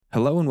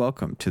Hello and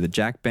welcome to the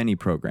Jack Benny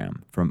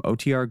program from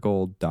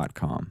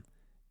OTRGold.com.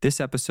 This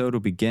episode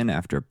will begin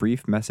after a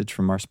brief message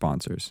from our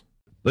sponsors.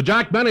 The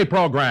Jack Benny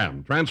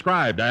program,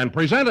 transcribed and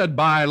presented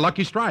by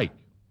Lucky Strike.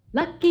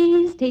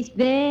 Lucky's taste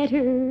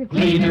better,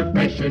 Cleaner,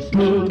 fresher,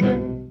 smoother.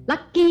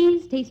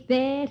 Lucky's taste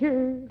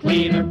better,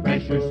 Cleaner,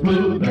 fresher,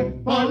 smoother.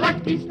 For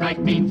Lucky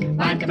Strike means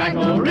fine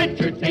tobacco,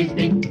 richer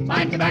tasting,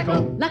 fine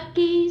tobacco.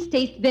 Lucky's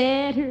taste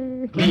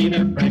better.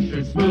 Cleaner,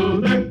 fresher,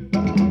 smoother.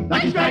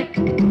 Lucky Strike,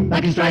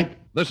 Lucky Strike.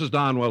 This is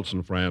Don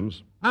Wilson,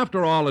 friends.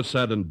 After all is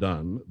said and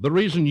done, the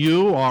reason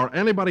you or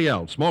anybody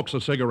else smokes a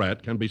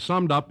cigarette can be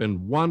summed up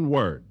in one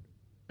word: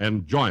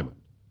 enjoyment.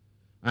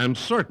 And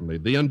certainly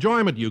the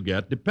enjoyment you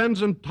get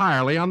depends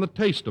entirely on the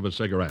taste of a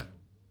cigarette.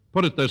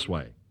 Put it this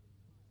way: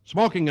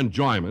 smoking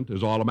enjoyment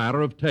is all a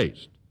matter of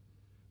taste.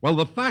 Well,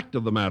 the fact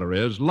of the matter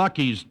is,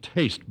 Lucky's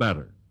taste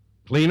better.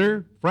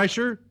 Cleaner,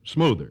 fresher,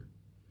 smoother.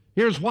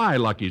 Here's why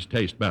Lucky's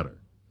taste better.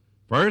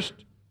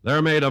 First,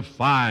 they're made of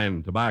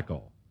fine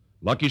tobacco.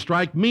 Lucky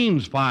Strike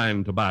means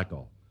fine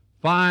tobacco.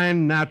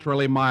 Fine,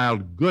 naturally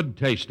mild,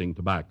 good-tasting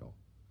tobacco.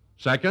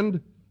 Second,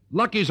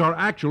 Lucky's are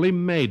actually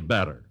made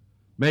better.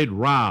 Made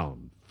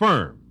round,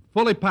 firm,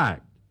 fully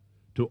packed,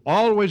 to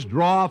always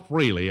draw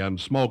freely and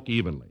smoke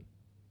evenly.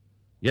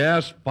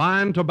 Yes,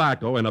 fine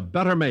tobacco in a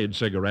better-made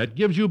cigarette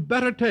gives you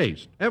better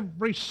taste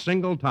every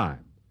single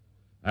time.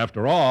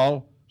 After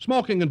all,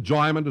 smoking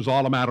enjoyment is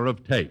all a matter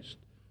of taste.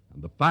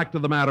 And the fact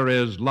of the matter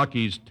is,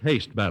 Lucky's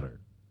taste better.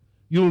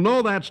 You'll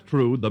know that's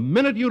true the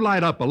minute you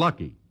light up a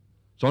Lucky.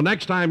 So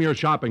next time you're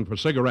shopping for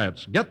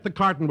cigarettes, get the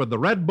carton with the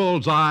red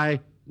bullseye,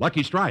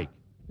 Lucky Strike.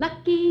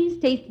 Lucky's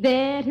taste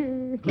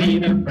better,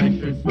 Cleaner,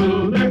 fresher,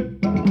 smoother.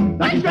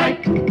 Lucky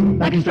Strike,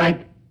 Lucky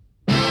Strike.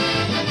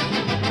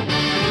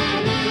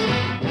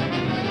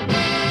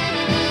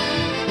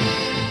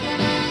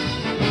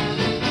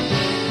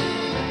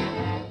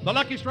 The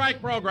Lucky Strike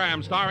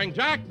program, starring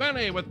Jack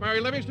Benny with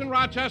Mary Livingston,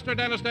 Rochester,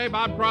 Dennis Day,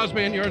 Bob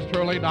Crosby, and yours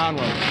truly, Don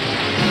Wilson.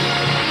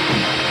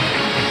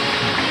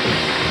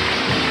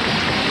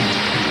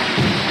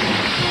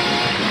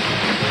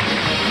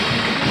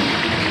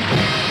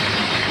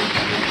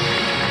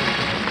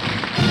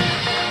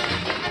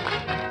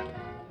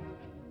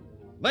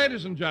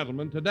 Ladies and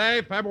gentlemen,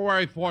 today,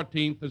 February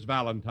 14th, is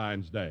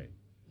Valentine's Day.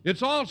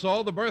 It's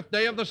also the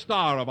birthday of the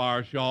star of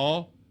our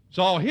show.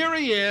 So here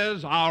he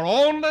is, our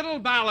own little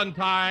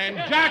Valentine,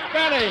 Jack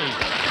Benny.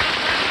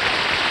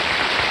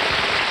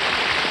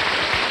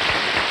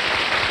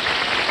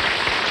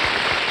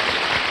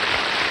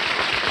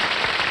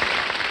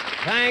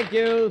 Thank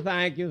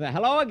you.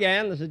 Hello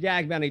again. This is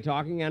Jack Benny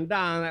talking. And,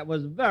 Don, that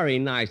was very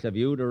nice of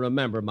you to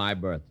remember my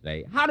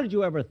birthday. How did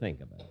you ever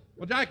think of it?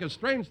 Well, Jack, a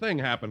strange thing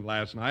happened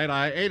last night.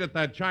 I ate at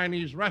that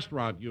Chinese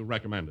restaurant you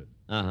recommended.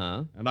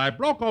 Uh-huh. And I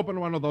broke open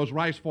one of those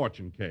rice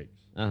fortune cakes.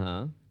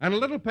 Uh-huh. And a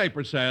little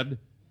paper said,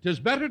 "'Tis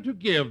better to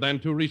give than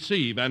to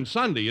receive, and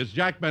Sunday is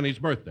Jack Benny's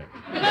birthday."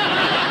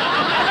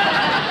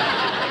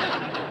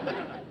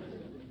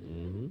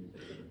 Mm-hmm.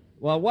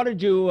 Well, what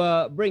did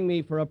you bring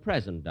me for a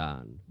present,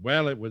 Don?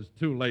 Well, it was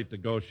too late to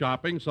go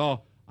shopping,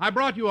 so I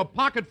brought you a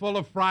pocket full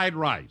of fried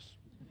rice.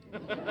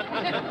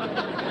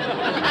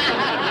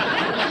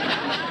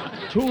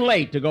 Too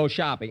late to go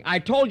shopping. I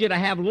told you to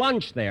have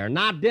lunch there,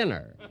 not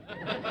dinner.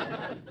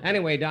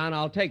 Anyway, Don,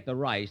 I'll take the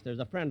rice. There's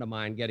a friend of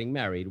mine getting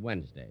married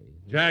Wednesday.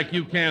 Jack,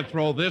 you can't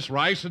throw this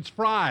rice. It's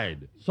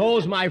fried.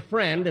 So's my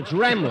friend. It's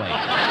Remley.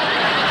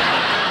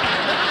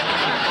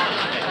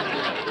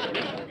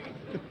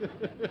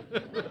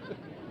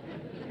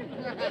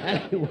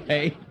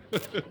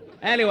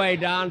 Anyway,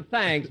 Don,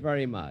 thanks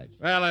very much.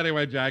 Well,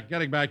 anyway, Jack,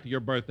 getting back to your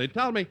birthday,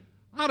 tell me,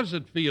 how does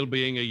it feel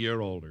being a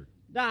year older?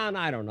 Don,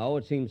 I don't know.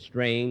 It seems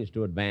strange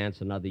to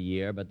advance another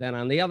year, but then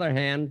on the other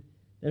hand,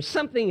 there's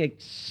something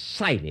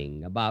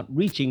exciting about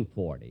reaching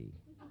 40.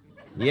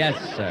 Yes,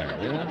 sir.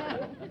 You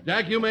know?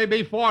 Jack, you may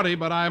be 40,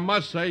 but I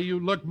must say you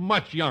look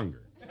much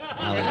younger.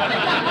 Well,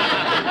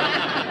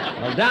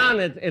 Don,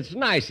 it's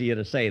nice of you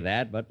to say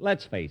that, but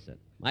let's face it.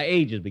 My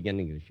age is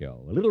beginning to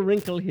show. A little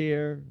wrinkle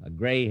here, a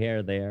gray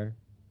hair there.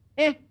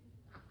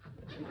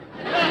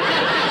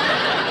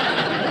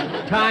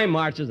 Time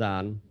marches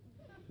on.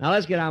 Now,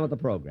 let's get on with the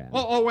program.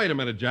 Oh, wait a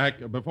minute, Jack.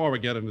 Before we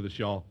get into the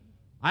show,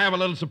 I have a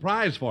little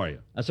surprise for you.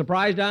 A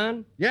surprise,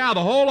 Don? Yeah,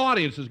 the whole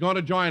audience is going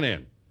to join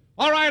in.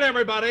 All right,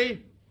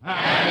 everybody.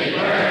 Happy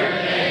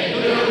birthday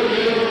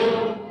to you.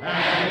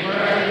 Happy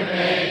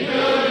birthday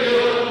to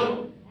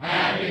you.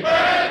 Happy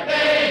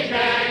birthday,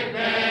 Jack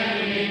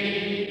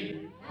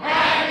Benny.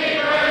 Happy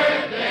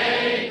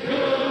birthday to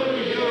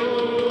you.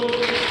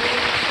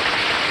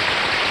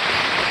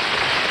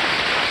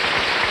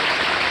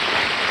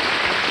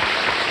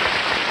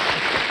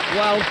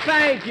 Well,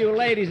 thank you,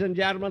 ladies and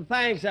gentlemen.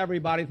 Thanks,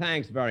 everybody.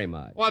 Thanks very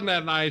much. Wasn't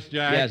that nice,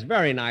 Jack? Yes,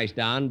 very nice,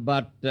 Don,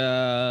 but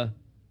But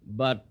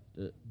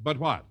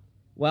what?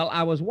 well,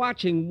 I was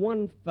watching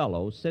one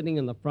fellow sitting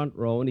in the front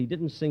row, and he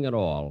didn't sing at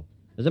all.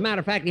 As a matter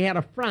of fact, he had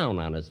a frown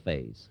on his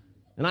face.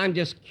 And I'm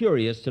just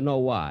curious to know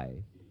why.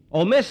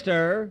 Oh,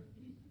 mister.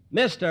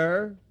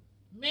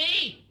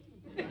 Me?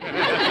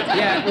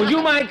 Yeah, would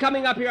you mind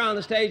coming up here on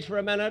the stage for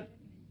a minute?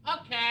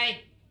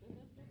 Okay.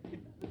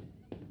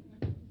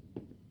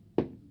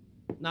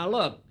 Now,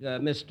 look,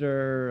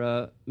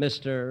 Mr.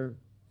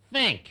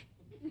 Fink.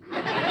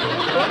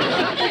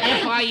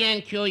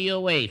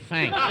 F-I-N-Q-U-E,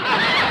 Fink.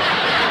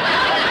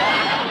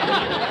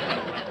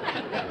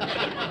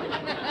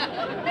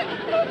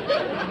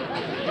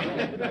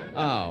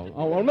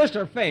 Oh, well,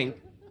 Mr. Fink,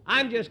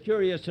 I'm just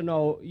curious to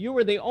know, you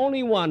were the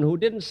only one who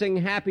didn't sing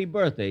happy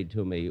birthday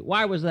to me.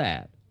 Why was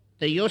that?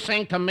 Do you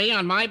sing to me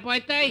on my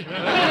birthday?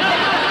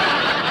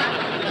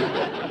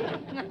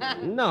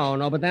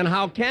 No, but then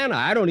how can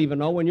I? I don't even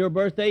know when your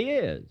birthday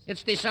is.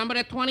 It's December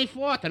the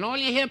 24th, and all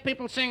you hear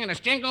people singing is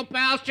jingle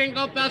bells,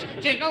 jingle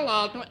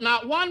all.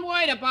 Not one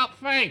word about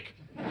Fink.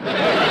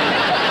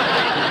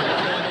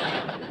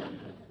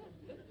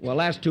 Well,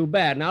 that's too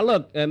bad. Now,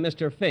 look,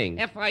 Mr. Fink.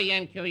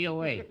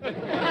 F-I-N-Q-U-E.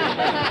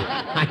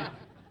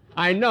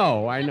 I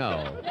know.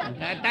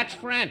 That's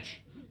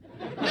French.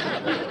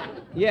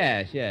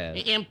 Yes.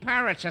 In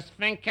Paris, it's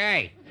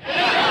Finkay.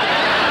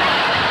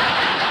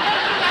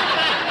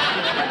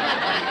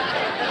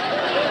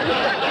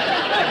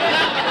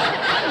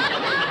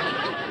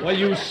 Well,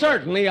 you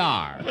certainly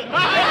are.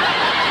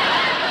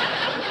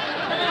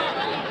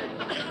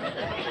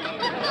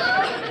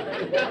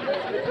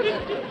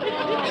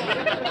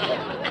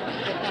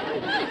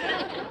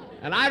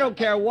 And I don't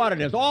care what it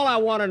is. All I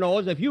want to know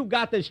is if you've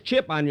got this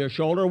chip on your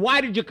shoulder,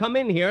 why did you come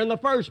in here in the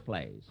first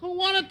place? Who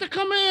wanted to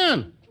come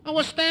in? I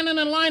was standing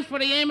in line for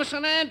the Amos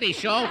and Andy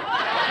show.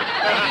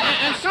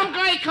 And some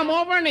guy come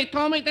over and he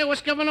told me they was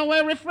giving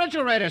away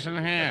refrigerators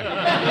in here.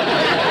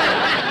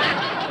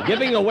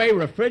 Giving away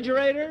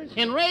refrigerators?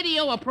 In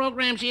radio, a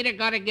program's either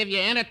got to give you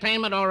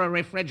entertainment or a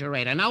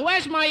refrigerator. Now,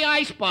 where's my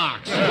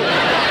icebox?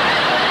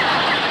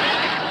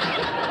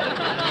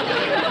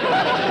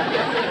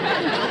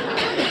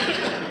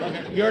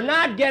 You're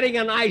not getting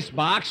an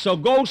icebox, so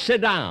go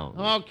sit down.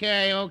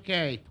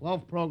 Okay.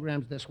 12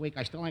 programs this week.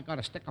 I still ain't got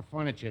a stick of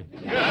furniture.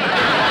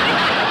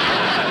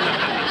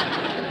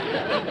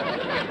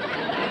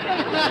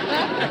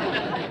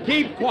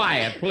 Keep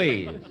quiet,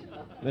 please,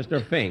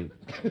 Mr. Fink.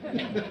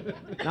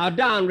 Now,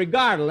 Don,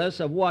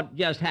 regardless of what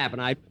just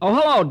happened, Oh,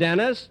 hello,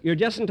 Dennis. You're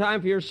just in time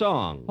for your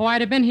song. Oh,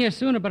 I'd have been here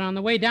sooner, but on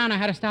the way down, I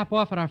had to stop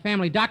off at our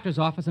family doctor's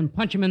office and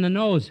punch him in the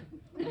nose.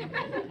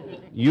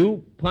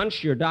 You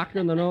punched your doctor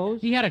in the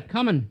nose? He had it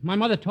coming. My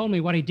mother told me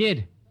what he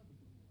did.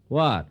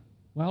 What?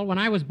 Well, when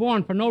I was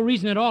born, for no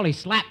reason at all, he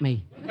slapped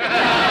me.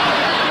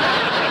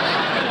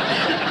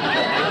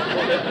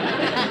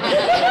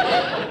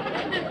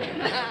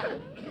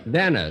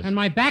 Dennis. And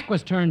my back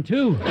was turned,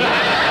 too.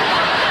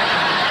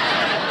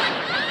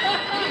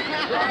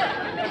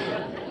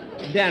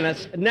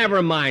 Dennis,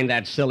 never mind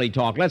that silly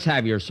talk. Let's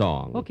have your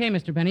song. Okay,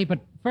 Mr. Benny,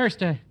 but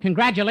first,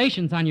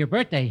 congratulations on your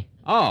birthday.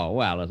 Oh,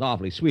 well, it's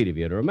awfully sweet of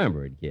you to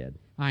remember it, kid.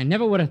 I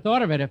never would have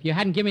thought of it if you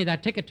hadn't given me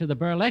that ticket to the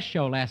burlesque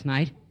show last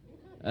night.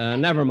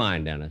 Never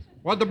mind, Dennis.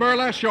 What'd the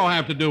burlesque show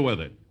have to do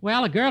with it?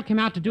 Well, a girl came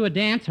out to do a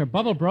dance, her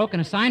bubble broke,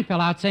 and a sign fell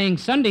out saying,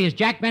 Sunday is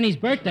Jack Benny's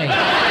birthday.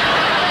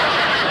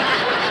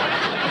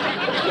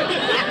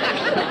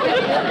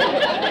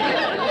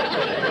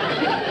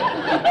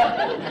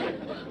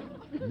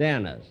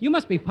 Dennis. You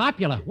must be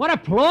popular. What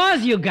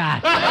applause you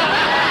got.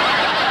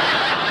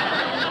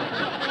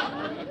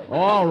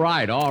 All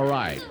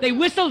right. They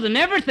whistled and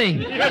everything.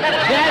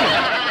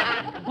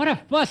 Dennis. What a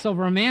fuss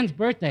over a man's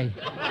birthday. Look,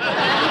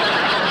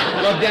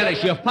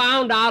 Dennis, you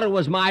found out it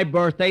was my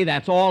birthday.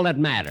 That's all that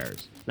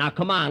matters. Now,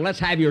 come on, let's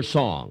have your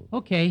song.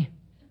 Okay.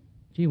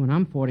 Gee, when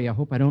I'm 40, I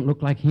hope I don't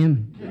look like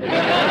him.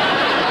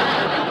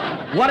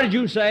 What did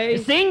you say?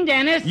 Sing,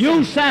 Dennis.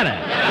 You said it.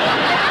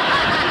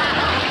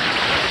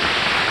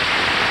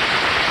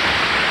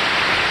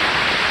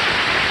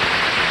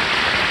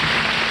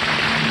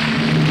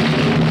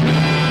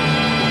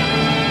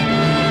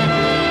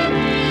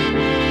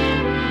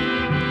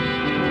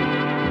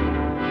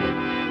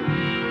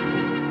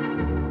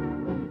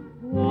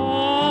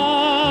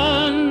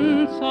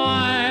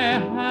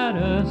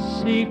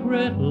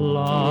 Secret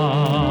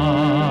love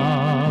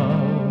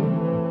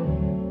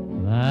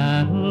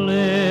that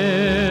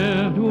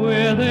lived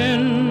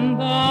within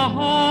the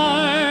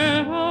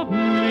heart of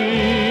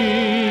me.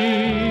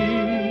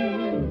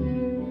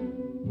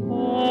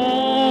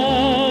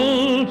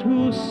 All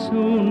too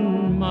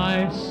soon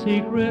my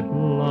secret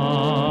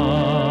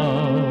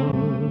love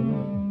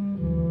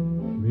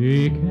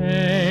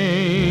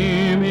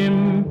became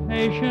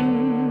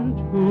impatient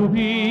to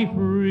be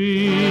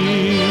free.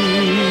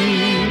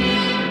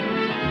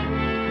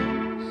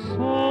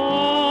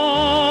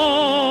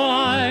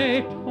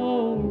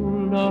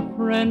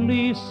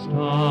 Friendly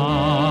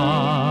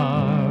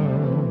star,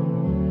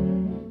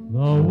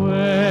 the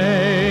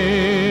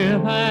way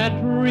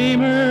that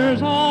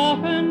dreamers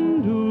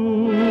often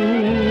do,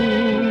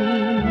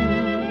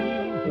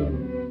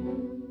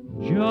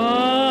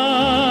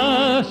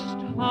 just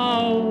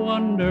how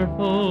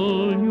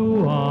wonderful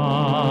you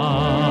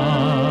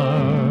are,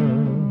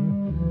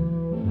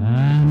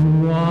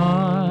 and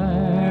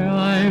why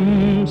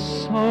I'm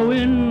so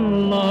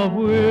in love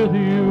with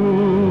you.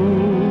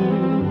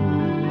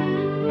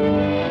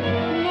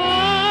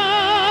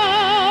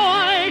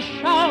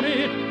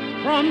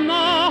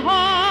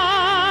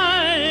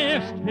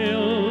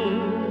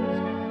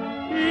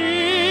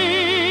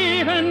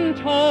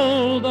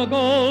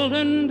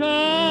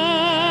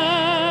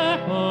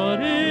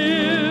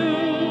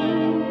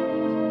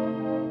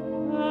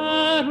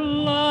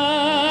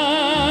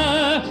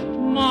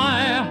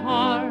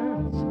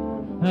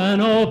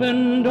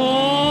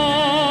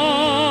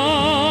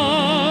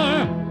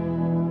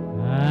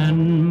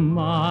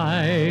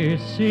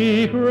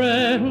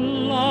 secret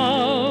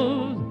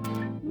love,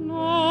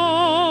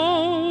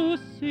 no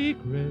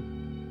secret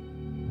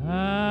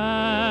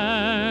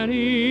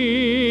anymore.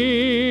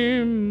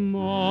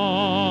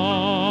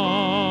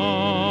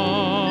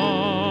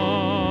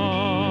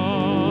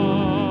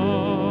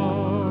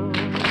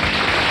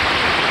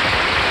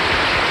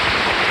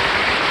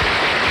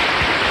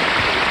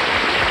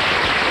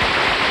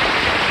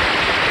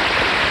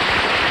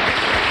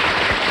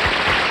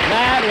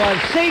 That was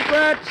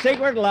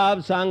Secret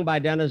Love, sung by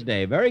Dennis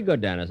Day. Very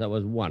good, Dennis. That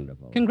was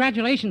wonderful.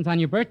 Congratulations on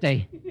your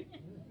birthday.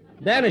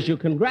 Dennis, you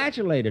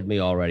congratulated me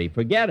already.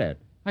 Forget it.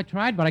 I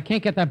tried, but I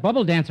can't get that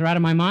bubble dancer out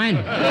of my mind.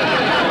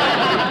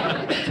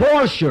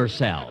 Force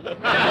yourself. Well,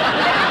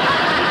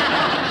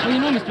 you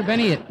know, Mr.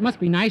 Benny, it must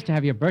be nice to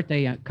have your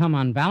birthday come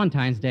on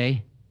Valentine's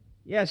Day.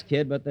 Yes,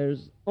 kid, but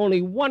there's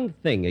only one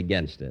thing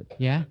against it.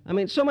 Yeah? I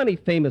mean, so many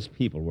famous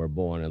people were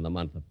born in the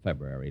month of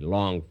February.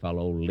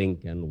 Longfellow,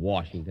 Lincoln,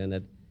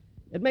 Washington.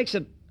 It makes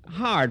it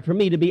hard for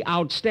me to be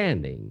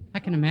outstanding. I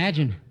can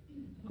imagine.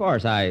 Of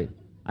course, I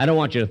don't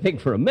want you to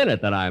think for a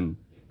minute that I'm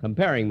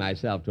comparing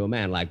myself to a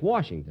man like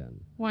Washington.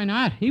 Why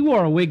not? He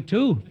wore a wig,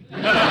 too.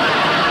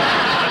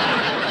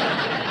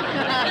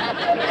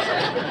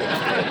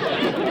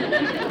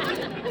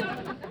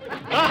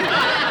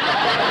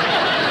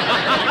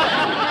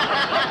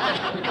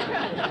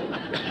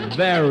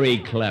 Very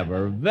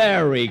clever,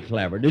 very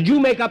clever. Did you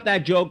make up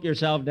that joke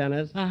yourself,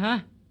 Dennis?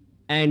 Uh-huh.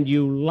 And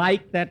you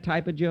like that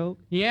type of joke?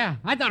 Yeah,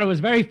 I thought it was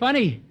very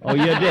funny. Oh,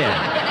 you did?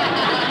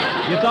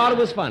 You thought it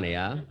was funny,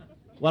 huh?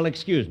 Well,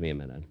 excuse me a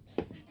minute.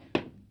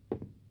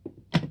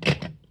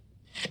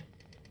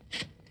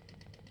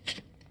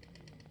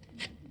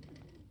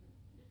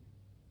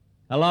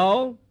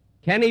 Hello?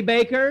 Kenny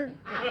Baker?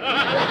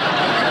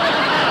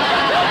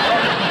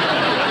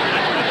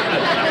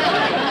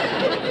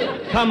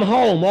 Come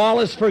home, all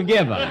is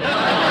forgiven.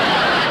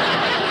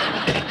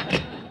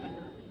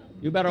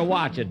 You better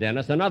watch it,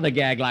 Dennis. Another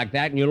gag like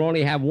that, and you'll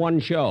only have one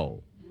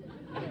show.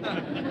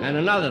 And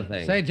another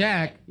thing. Say,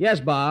 Jack. Yes,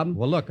 Bob?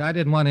 Well, look, I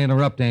didn't want to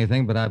interrupt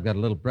anything, but I've got a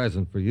little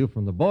present for you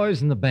from the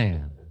boys in the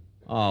band.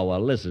 Oh,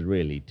 well, this is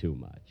really too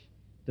much.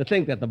 To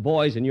think that the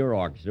boys in your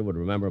orchestra would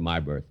remember my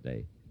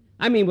birthday.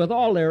 I mean, with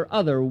all their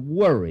other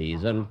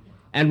worries and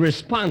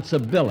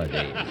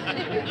responsibilities.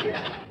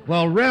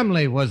 Well,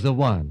 Remley was the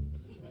one.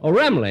 Oh,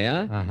 Remley,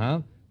 huh?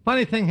 Uh-huh.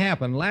 Funny thing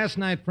happened. Last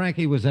night,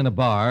 Frankie was in a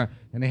bar,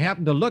 and he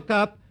happened to look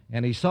up,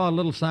 and he saw a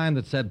little sign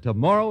that said,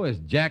 "Tomorrow is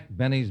Jack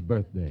Benny's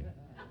birthday."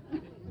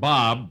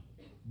 Bob,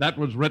 that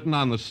was written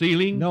on the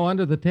ceiling? No,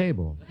 under the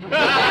table.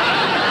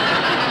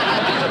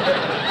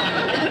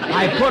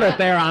 I put it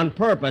there on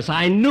purpose.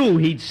 I knew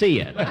he'd see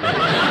it.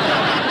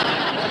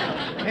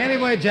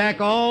 Anyway, Jack,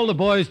 all the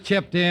boys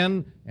chipped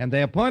in, and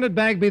they appointed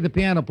Bagby, the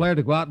piano player,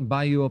 to go out and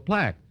buy you a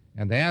plaque.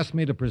 And they asked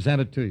me to present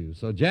it to you.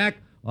 So, Jack,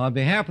 on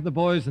behalf of the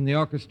boys in the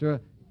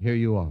orchestra, here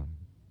you are.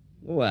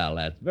 Well,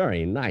 that's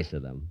very nice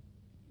of them.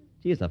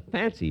 Gee, it's a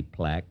fancy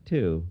plaque,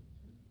 too.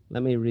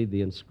 Let me read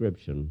the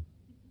inscription.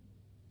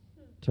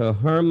 To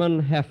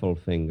Herman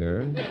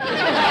Heffelfinger,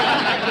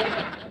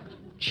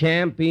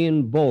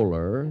 champion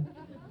bowler,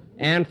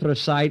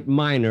 Anthracite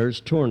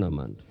Miners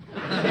Tournament.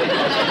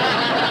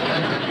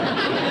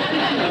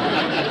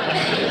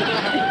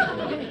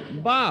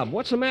 Bob,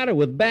 what's the matter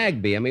with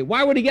Bagby? I mean,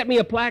 why would he get me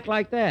a plaque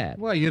like that?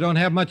 Well, you don't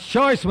have much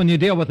choice when you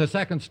deal with a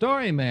second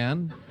story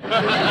man.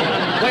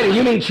 Wait,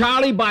 you mean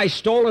Charlie buys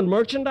stolen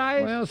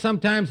merchandise? Well,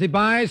 sometimes he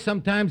buys,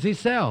 sometimes he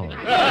sells.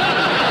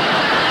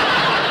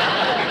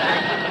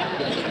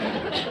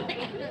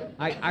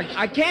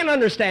 I can't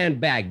understand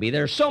Bagby.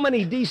 There's so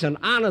many decent,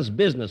 honest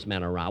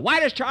businessmen around. Why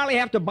does Charlie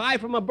have to buy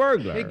from a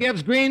burglar? He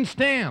gives green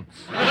stamps.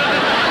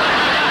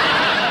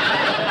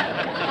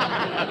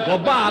 Well,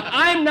 Bob,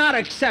 I'm not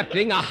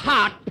accepting a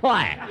hot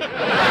plaque.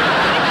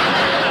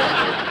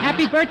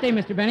 Happy birthday,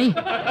 Mr. Benny.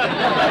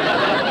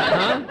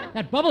 Huh?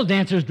 That bubble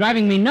dancer's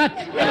driving me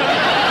nuts.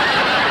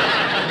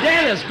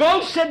 Dennis,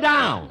 go sit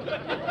down.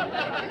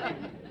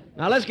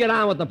 Now, let's get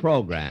on with the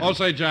program. Oh,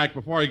 say, Jack,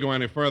 before you go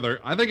any further,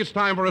 I think it's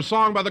time for a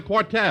song by the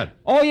quartet.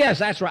 Oh, yes,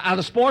 that's right. Are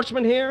the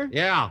sportsmen here?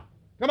 Yeah.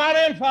 Come on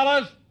in,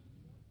 fellas.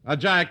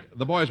 Jack,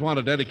 the boys want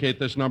to dedicate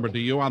this number to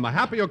you on the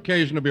happy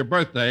occasion of your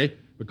birthday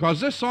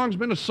because this song's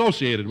been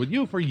associated with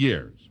you for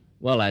years.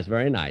 Well, that's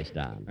very nice,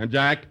 Don. And,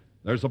 Jack,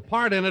 there's a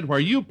part in it where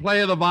you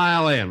play the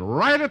violin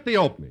right at the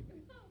opening.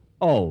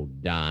 Oh,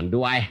 Don,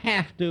 do I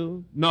have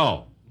to?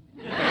 No.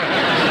 Well,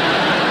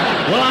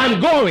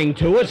 I'm going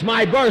to. It's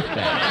my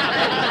birthday.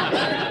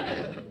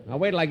 Now,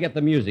 wait till I get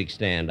the music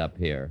stand up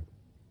here.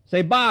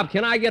 Say, Bob,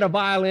 can I get a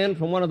violin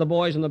from one of the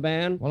boys in the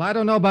band? Well, I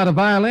don't know about a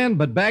violin,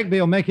 but Bagby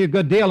will make you a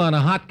good deal on a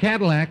hot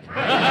Cadillac.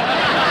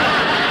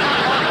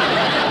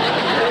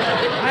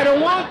 I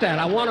don't want that.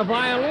 I want a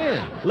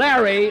violin.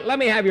 Larry, let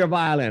me have your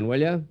violin, will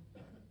you?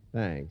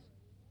 Thanks.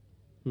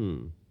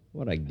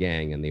 What a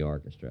gang in the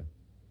orchestra.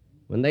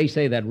 When they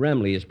say that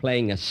Remley is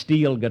playing a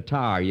steel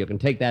guitar, you can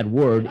take that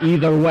word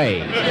either way.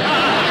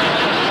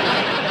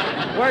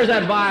 Where's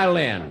that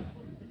violin?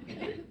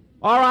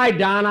 All right,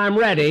 Don, I'm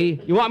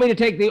ready. You want me to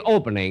take the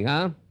opening,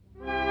 huh?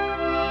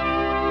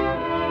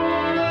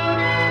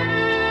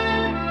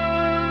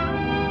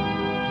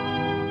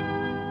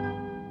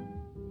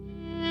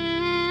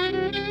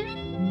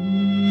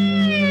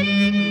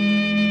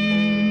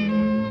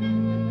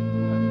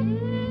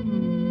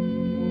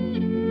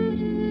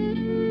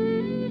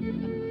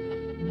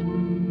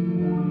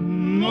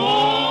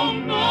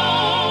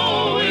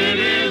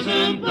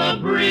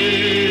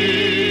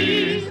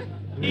 breeze.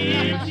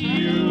 It's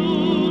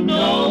you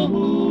know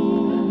who.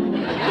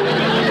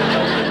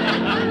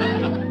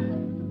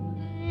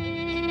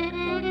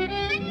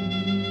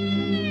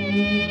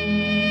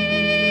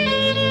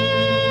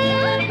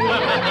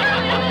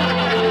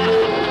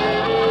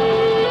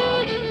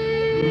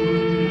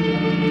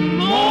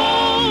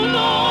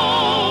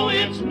 No,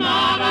 it's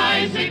not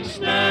Isaac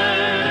Stern.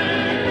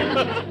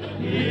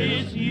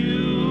 It's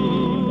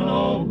you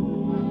know who.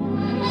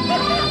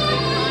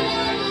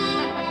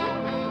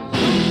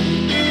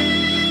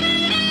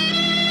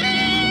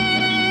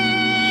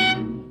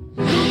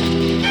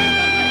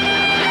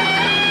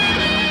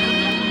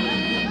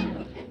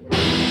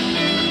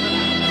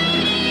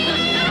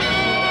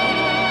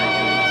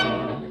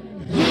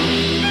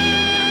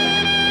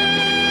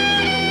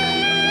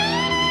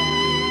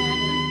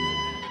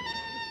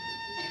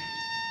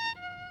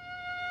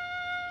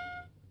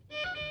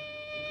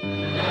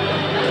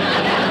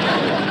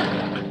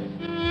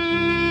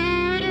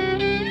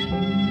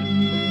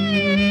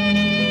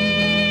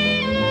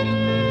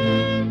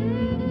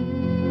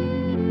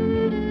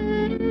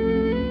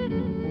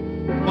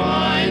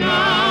 By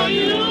now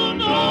you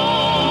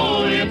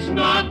know it's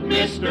not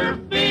Mr.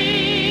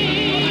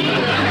 Fiend.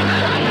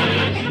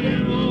 It's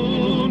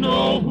you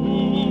know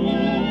who.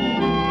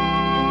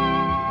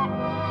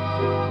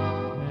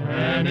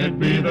 Can it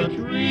be the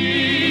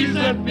trees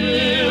that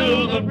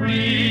fill the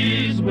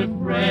breeze with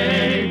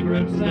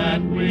fragrance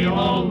that we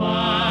all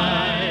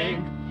like?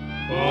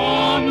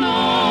 Oh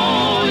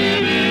no,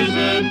 it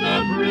isn't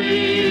the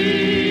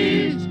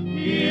breeze.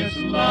 It's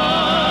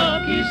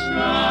Lucky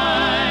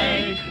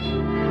Strike.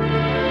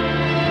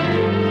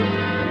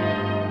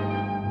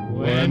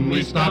 When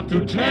we stop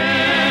to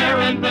tear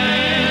and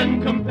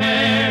then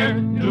compare,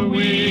 do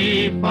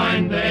we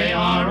find they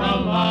are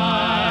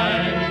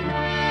alike?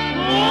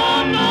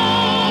 Oh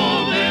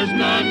no, there's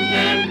none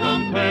can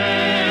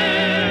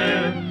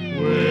compare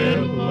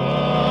with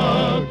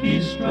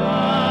Lucky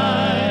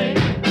Strike.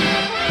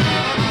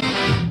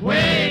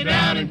 Way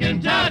down in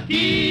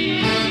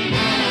Kentucky,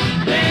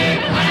 they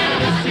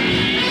planted a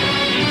seed.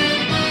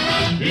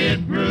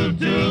 It grew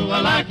to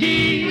a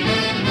lucky,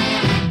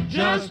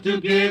 just to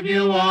give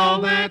you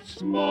all that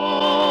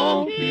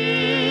smoking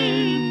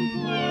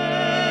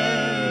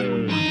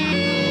pleasure.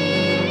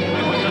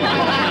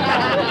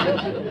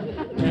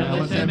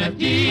 Tell us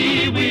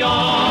MFD, we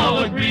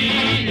all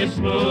agree, is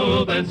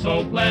smooth and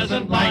so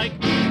pleasant like.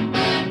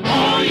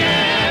 Oh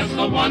yes,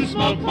 the one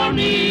smoke for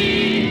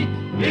me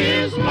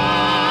is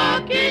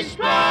Lucky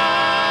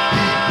Strike.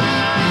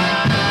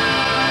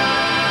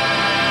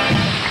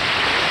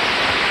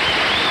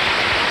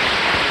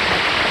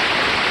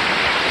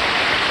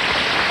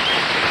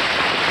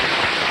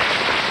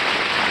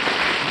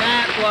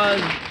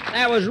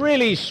 That was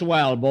really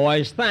swell,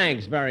 boys.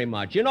 Thanks very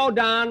much. You know,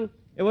 Don,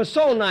 it was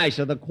so nice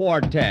of the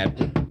quartet.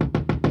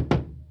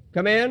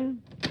 Come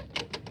in.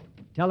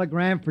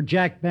 Telegram for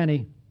Jack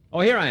Benny. Oh,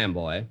 here I am,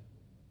 boy.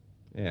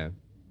 Yeah.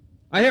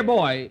 I hear,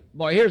 boy,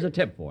 here's a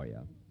tip for you.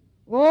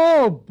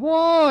 Oh,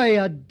 boy,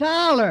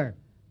 $1.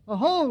 A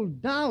whole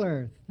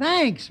 $1.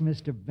 Thanks,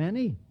 Mr.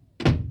 Benny.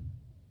 I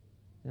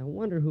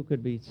wonder who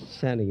could be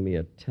sending me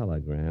a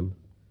telegram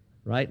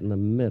right in the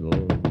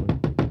middle.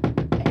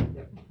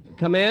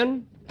 Come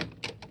in.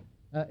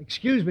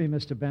 Excuse me,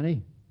 Mr.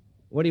 Benny.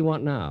 What do you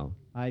want now?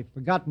 I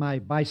forgot my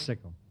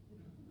bicycle.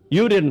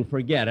 You didn't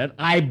forget it.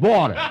 I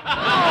bought it.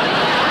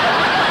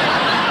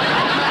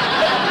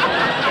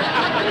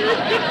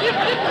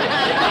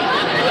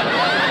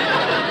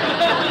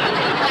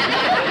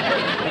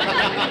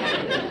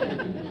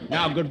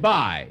 Now,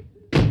 goodbye.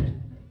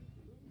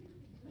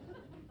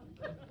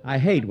 I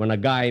hate when a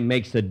guy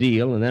makes a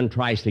deal and then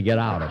tries to get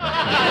out of it.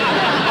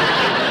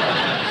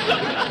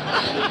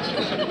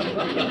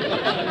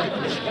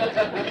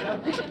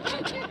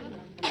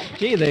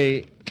 Gee,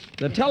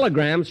 the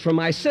telegram's from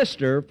my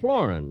sister,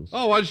 Florence.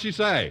 Oh, what did she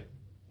say?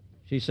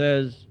 She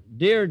says,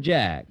 Dear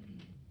Jack,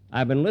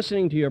 I've been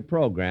listening to your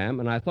program,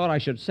 and I thought I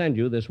should send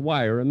you this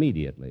wire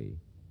immediately.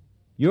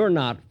 You're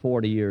not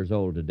 40 years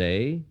old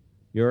today.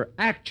 You're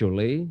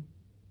actually...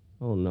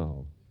 Oh,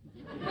 no.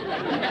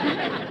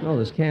 No,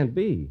 this can't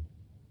be.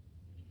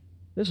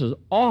 This is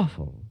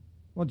awful.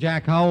 Well,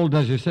 Jack, how old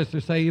does your sister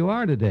say you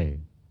are today?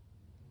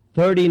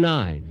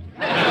 39.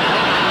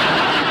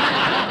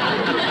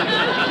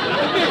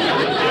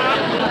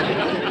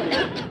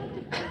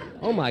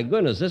 Oh, my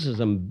goodness, this is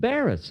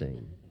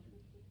embarrassing.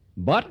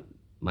 But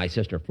my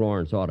sister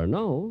Florence ought to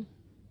know.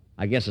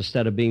 I guess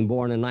instead of being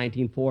born in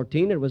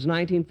 1914, it was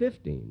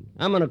 1915.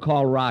 I'm going to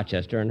call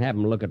Rochester and have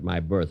him look at my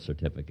birth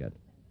certificate.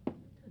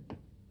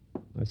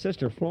 My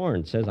sister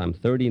Florence says I'm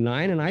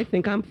 39, and I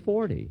think I'm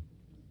 40.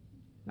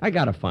 I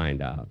got to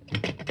find out.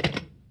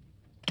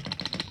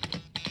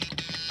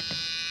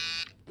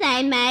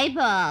 Say,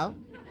 Mabel.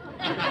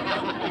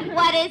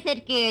 What is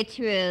it,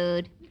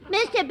 Gertrude?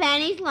 Mr.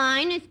 Benny's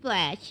line is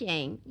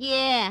flashing.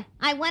 Yeah,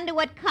 I wonder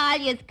what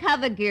Collier's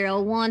cover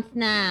girl wants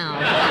now.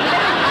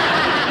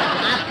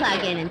 I'll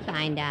plug in and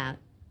find out.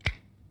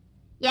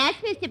 Yes,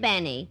 Mr.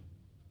 Benny.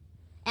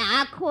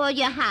 I'll call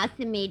your house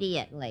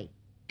immediately.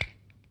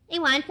 He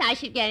wants I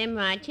should get him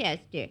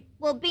Rochester.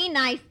 Well, be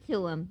nice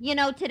to him. You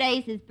know,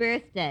 today's his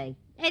birthday.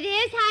 It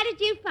is? How did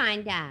you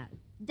find out?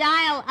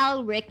 Dial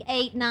Ulrich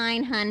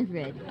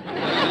 8900.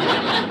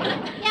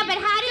 Yeah, but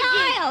how did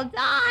you...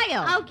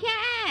 Dial.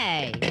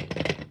 Okay.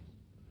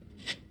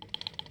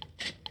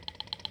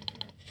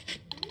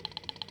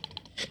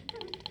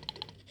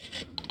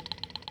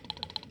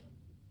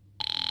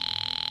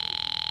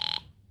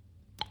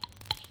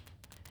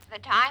 The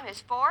time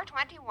is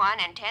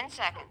 4:21 and 10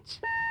 seconds.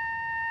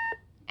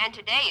 And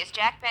today is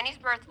Jack Benny's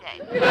birthday.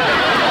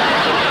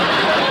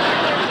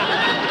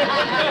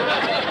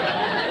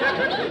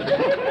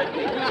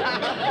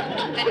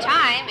 The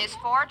time is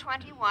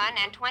 4:21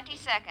 and 20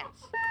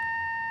 seconds.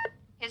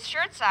 His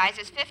shirt size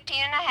is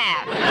 15 and a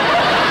half.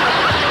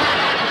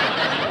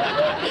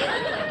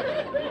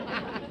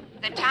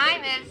 The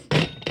time is...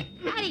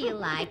 How do you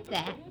like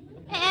that?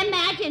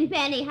 Imagine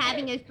Benny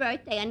having his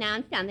birthday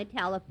announced on the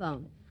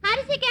telephone. How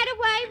does he get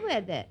away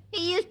with it?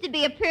 He used to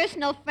be a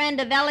personal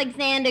friend of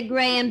Alexander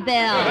Graham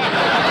Bell.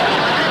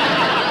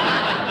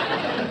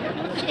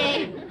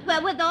 See?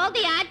 But with all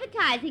the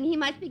advertising, he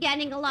must be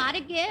getting a lot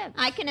of gifts.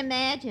 I can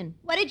imagine.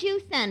 What did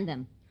you send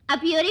him? A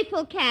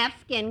beautiful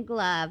calfskin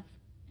glove.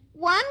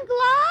 One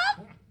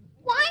glove?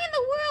 Why in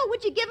the world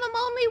would you give him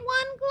only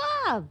one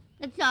glove?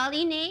 That's all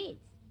he needs.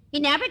 He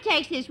never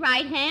takes his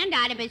right hand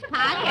out of his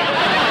pocket.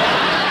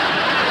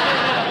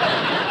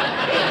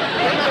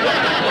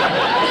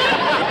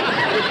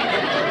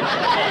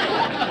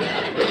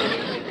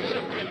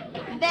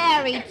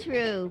 Very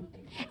true.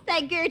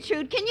 Say,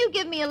 Gertrude, can you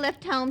give me a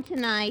lift home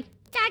tonight?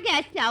 I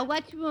guess so.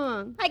 What's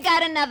wrong? I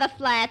got another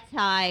flat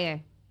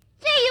tire.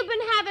 See, you've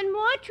been having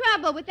more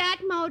trouble with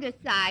that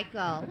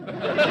motorcycle.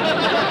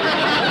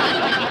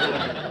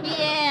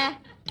 Yeah.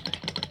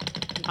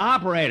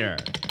 Operator.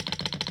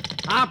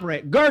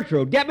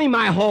 Gertrude, get me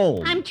my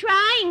home. I'm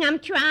trying.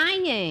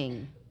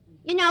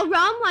 You know,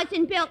 Rome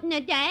wasn't built in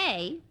a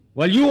day.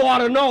 Well, you ought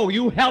to know.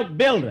 You helped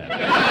build it.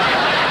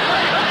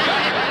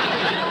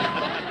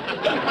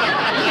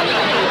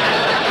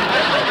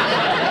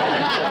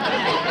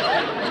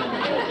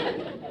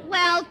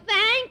 Well,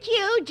 thank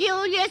you,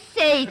 Julius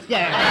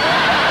Caesar.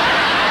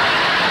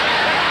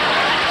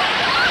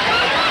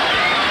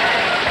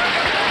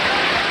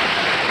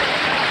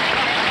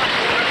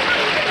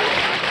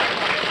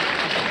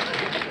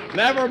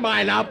 Never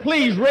mind. Now,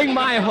 please ring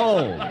my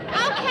home.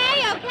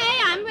 Okay,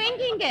 I'm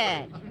ringing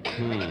it.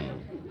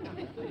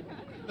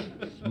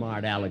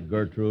 Smart aleck,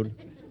 Gertrude.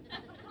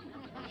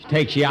 She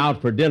takes you out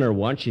for dinner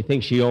once. She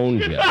thinks she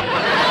owns you.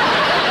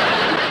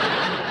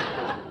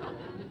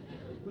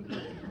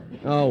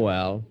 Oh,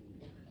 well.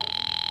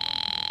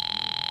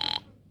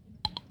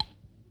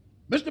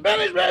 Mr.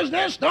 Benny's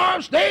residence, star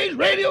of stage,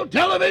 radio,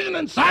 television,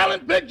 and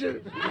silent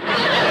pictures.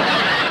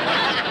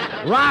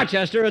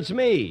 Rochester, it's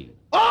me.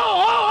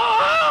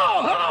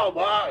 Hello,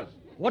 boss.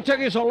 What took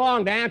you so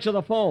long to answer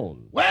the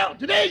phone? Well,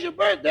 today's your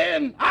birthday,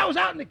 and I was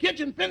out in the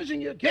kitchen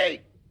finishing your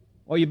cake.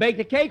 Oh, you baked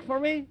a cake for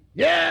me?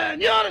 Yeah,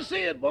 and you ought to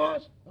see it,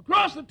 boss.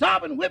 Across the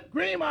top in whipped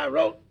cream, I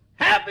wrote,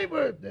 Happy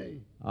Birthday.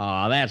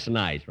 Oh, that's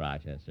nice,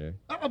 Rochester.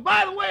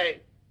 By the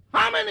way,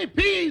 how many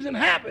P's in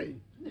happy?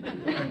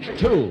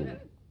 2.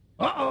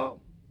 Uh-oh.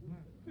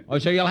 Oh,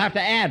 so you'll have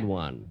to add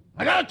one.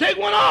 I gotta take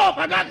one off.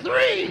 I got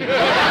 3.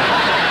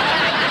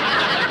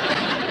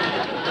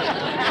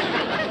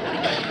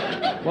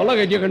 Well,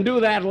 look, you can do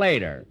that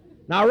later.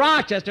 Now,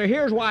 Rochester,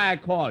 here's why I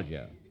called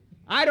you.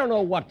 I don't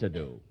know what to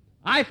do.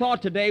 I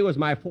thought today was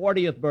my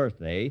 40th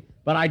birthday,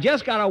 but I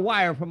just got a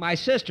wire from my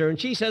sister, and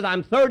she says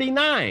I'm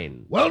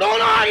 39. Well,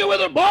 don't argue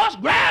with her, boss.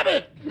 Grab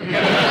it.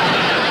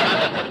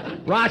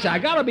 Rochester, I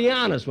got to be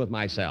honest with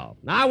myself.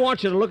 Now, I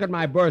want you to look at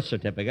my birth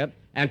certificate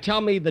and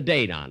tell me the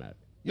date on it.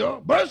 Your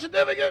birth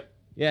certificate?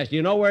 Yes, do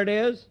you know where it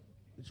is?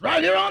 It's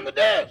right here on the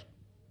desk.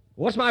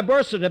 What's my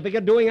birth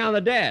certificate doing on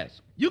the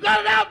desk? You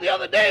got it out the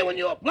other day when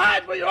you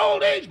applied for your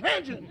old age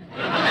pension.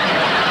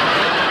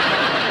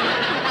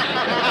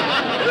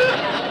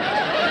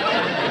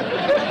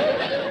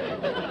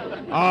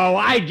 Oh,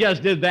 I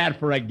just did that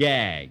for a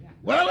gag.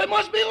 Well, they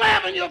must be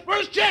laughing. Your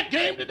first check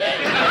came today.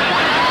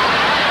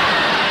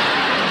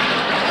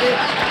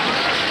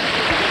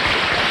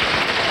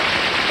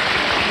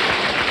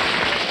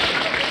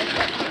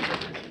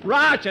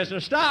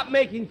 Rochester, stop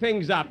making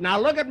things up. Now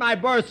look at my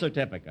birth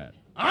certificate.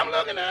 I'm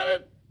looking at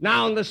it.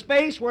 Now, in the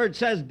space where it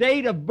says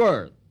date of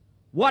birth,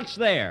 what's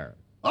there?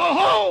 A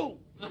hole.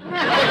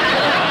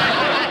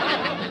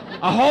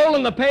 A hole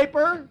in the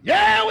paper?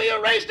 Yeah, we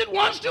erased it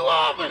once too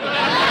often.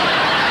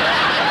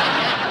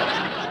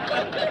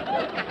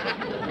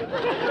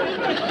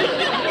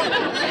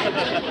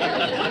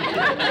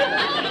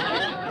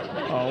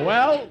 Oh,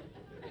 well,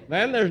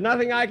 then there's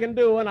nothing I can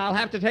do, and I'll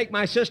have to take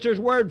my sister's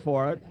word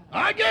for it.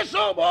 I guess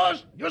so,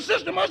 boss. Your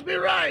sister must be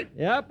right.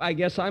 Yep, I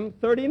guess I'm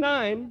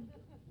 39.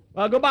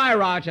 Well, goodbye,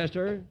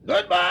 Rochester.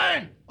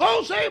 Goodbye.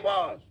 Oh, say,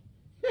 boss.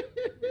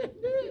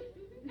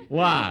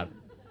 What?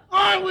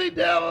 Aren't we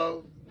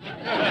devils?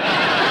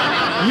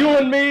 You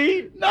and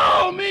me?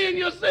 No, me and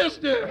your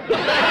sister.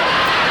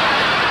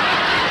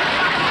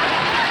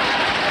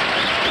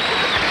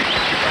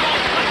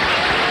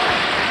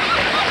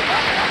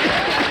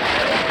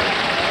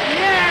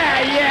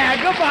 Yeah.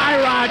 Goodbye,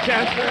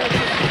 Rochester.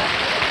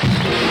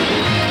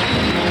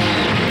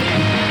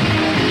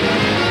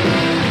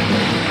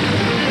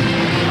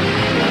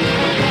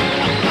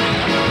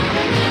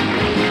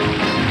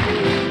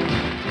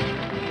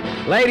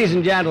 Ladies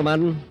and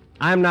gentlemen,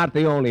 I'm not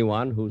the only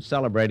one who's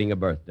celebrating a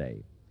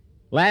birthday.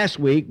 Last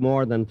week,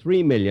 more than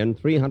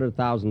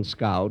 3,300,000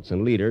 scouts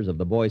and leaders of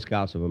the Boy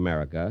Scouts of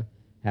America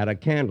had a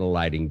candle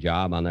lighting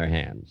job on their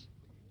hands.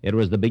 It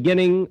was the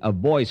beginning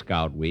of Boy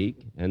Scout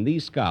Week, and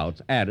these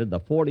scouts added the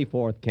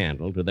 44th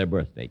candle to their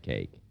birthday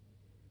cake.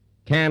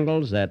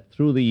 Candles that,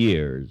 through the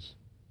years,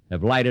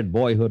 have lighted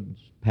boyhood's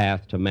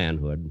path to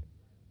manhood,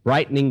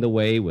 brightening the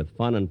way with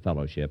fun and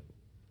fellowship,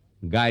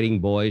 guiding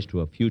boys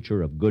to a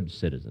future of good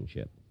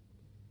citizenship.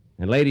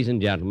 And ladies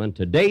and gentlemen,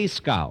 today's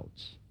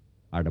scouts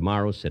are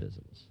tomorrow's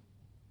citizens.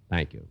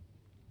 Thank you.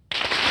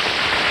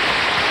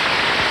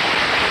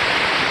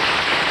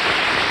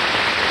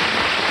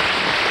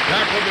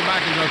 Jack will be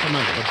back in just a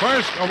minute. But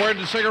first, a word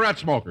to cigarette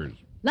smokers.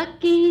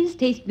 Lucky's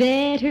taste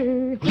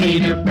better.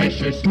 Cleaner,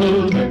 fresher,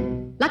 smoother.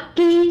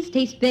 Lucky's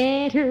taste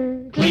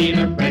better.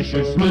 Cleaner,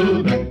 fresher,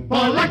 smoother.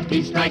 For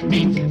Lucky Strike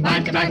means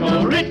fine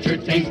tobacco, richer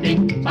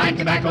tasting, fine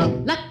tobacco.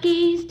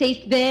 Lucky's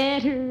taste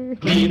better.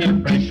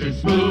 Cleaner, fresher,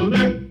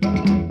 smoother.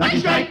 Lucky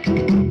Strike,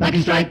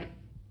 Lucky Strike.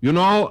 You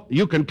know,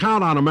 you can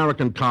count on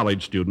American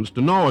college students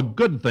to know a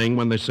good thing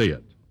when they see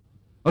it.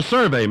 A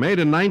survey made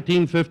in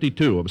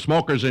 1952 of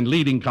smokers in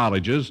leading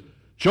colleges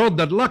showed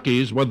that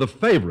Lucky's were the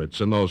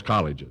favorites in those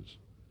colleges.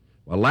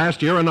 Well,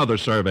 last year another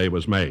survey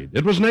was made.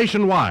 It was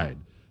nationwide,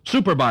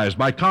 supervised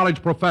by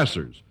college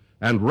professors,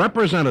 and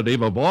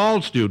representative of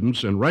all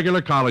students in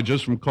regular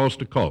colleges from coast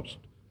to coast.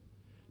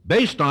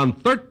 Based on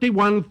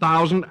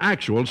 31,000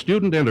 actual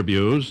student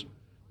interviews,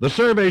 the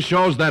survey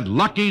shows that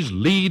Lucky's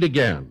lead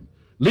again.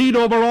 Lead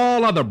over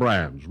all other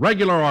brands,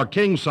 regular or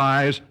king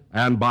size,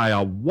 and by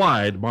a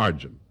wide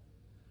margin.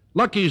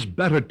 Lucky's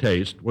better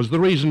taste was the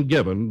reason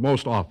given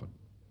most often.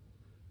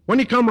 When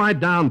you come right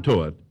down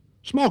to it,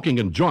 smoking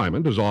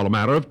enjoyment is all a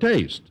matter of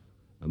taste.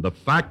 And the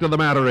fact of the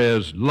matter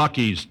is,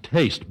 Lucky's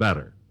taste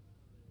better.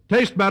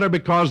 Taste better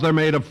because they're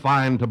made of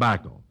fine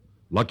tobacco.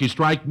 Lucky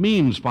Strike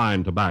means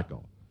fine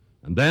tobacco.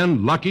 And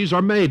then Lucky's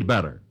are made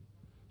better.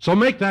 So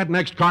make that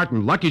next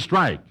carton Lucky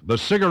Strike, the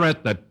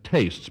cigarette that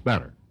tastes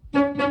better.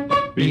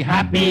 Be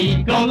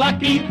happy, go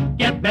lucky,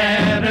 get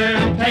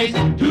better taste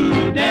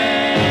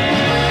today.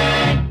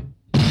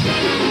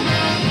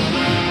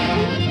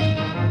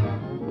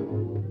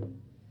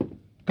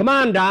 Come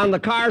on, Don. The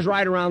car's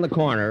right around the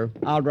corner.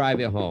 I'll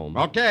drive you home.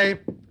 Okay.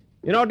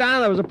 You know,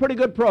 Don, that was a pretty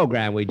good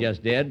program we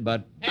just did,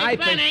 but Hey,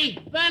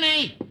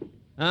 Benny!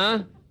 Huh?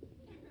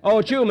 Oh,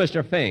 it's you,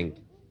 Mr. Fink.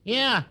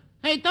 Yeah.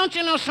 Hey, don't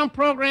you know some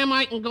program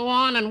I can go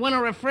on and win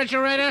a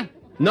refrigerator?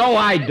 No,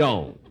 I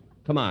don't.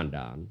 Come on,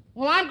 Don.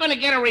 Well, I'm going to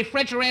get a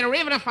refrigerator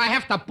even if I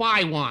have to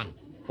buy one.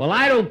 Well,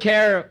 I don't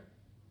care.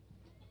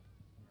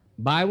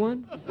 Buy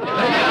one?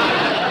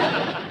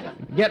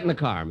 Get in the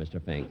car,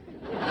 Mr. Fink.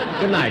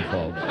 Good night,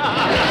 folks. The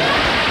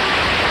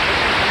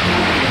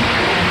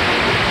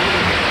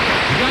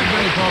Jack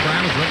Benny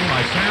program is written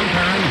by Sam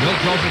Perrin, Bill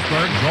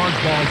Josephsberg, George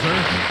Balzer,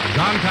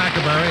 John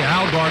Tackerberry,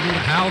 Al Gordon,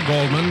 Hal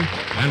Goldman,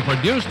 and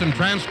produced and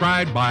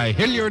transcribed by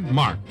Hilliard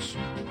Marks.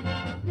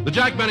 The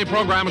Jack Benny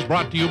program is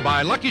brought to you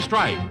by Lucky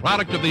Strike,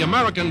 product of the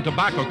American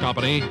Tobacco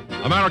Company,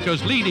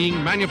 America's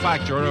leading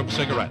manufacturer of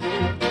cigarettes.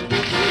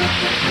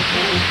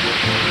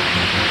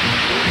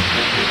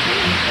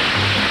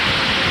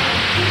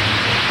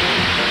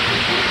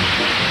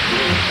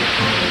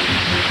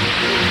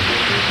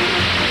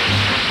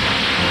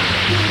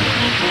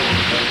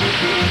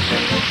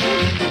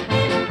 Thank you.